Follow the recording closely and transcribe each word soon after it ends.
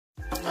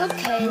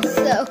Okay,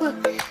 so,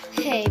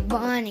 hey,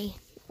 Bonnie.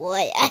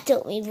 What? I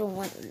don't even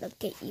want to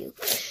look at you.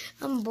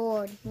 I'm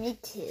bored. Me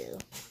too.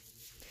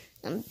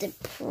 I'm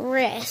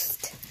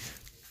depressed.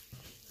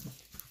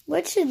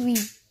 What should we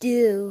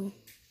do?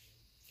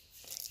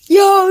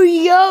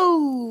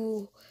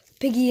 Yo!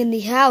 Piggy in the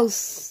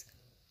house.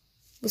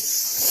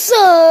 What's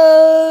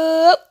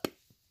up?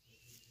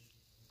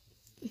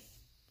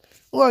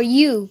 Who are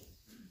you?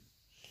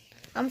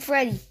 I'm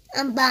Freddy.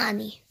 I'm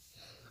Bonnie.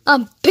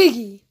 I'm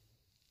Piggy.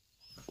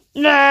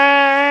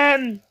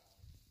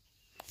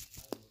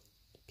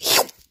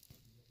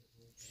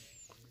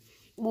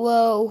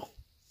 Whoa.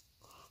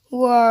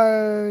 Who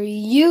are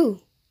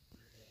you?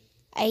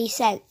 I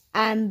said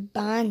I'm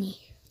Bonnie.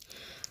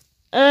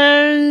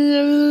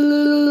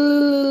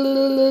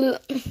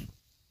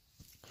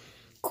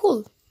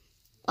 Cool.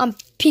 I'm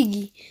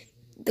Piggy,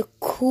 the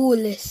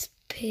coolest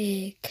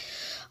pig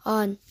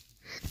on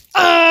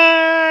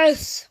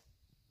Earth.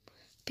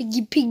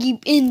 Piggy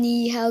in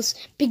the house.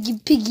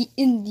 Piggy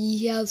in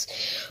the house.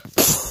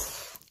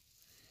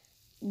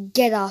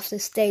 Get off the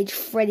stage,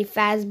 Freddy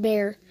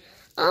Fazbear.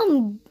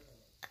 I'm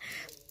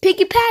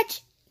Piggy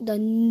Patch, the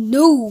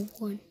new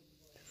one.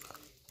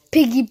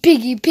 Piggy,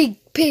 pig.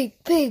 Piggy.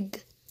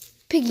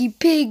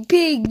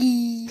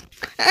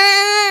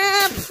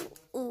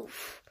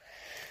 Oof.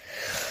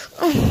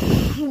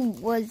 Who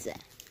was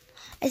that?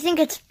 I think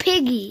it's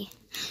Piggy.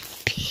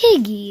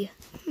 Piggy.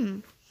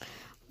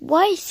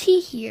 Why is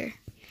he here?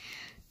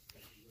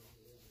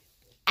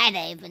 I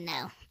don't even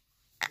know.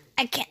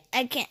 I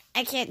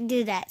can't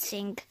do that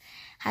thing.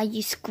 How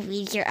you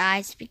squeeze your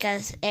eyes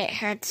because it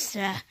hurts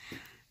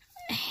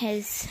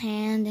his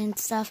hand and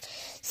stuff.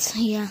 So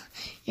yeah,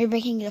 you're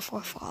breaking the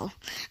fourth wall.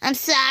 I'm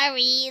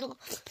sorry.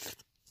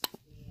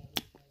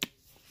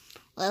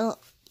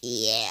 Well,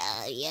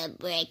 yeah, you're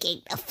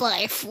breaking the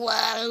fourth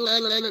wall.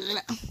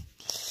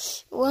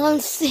 Well,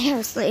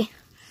 seriously.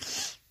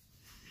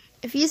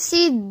 If you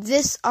see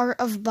this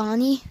art of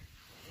Bonnie,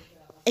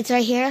 it's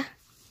right here.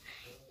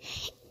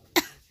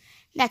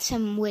 That's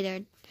him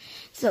withered.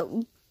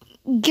 So,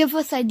 give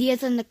us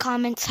ideas in the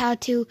comments how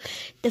to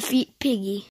defeat Piggy.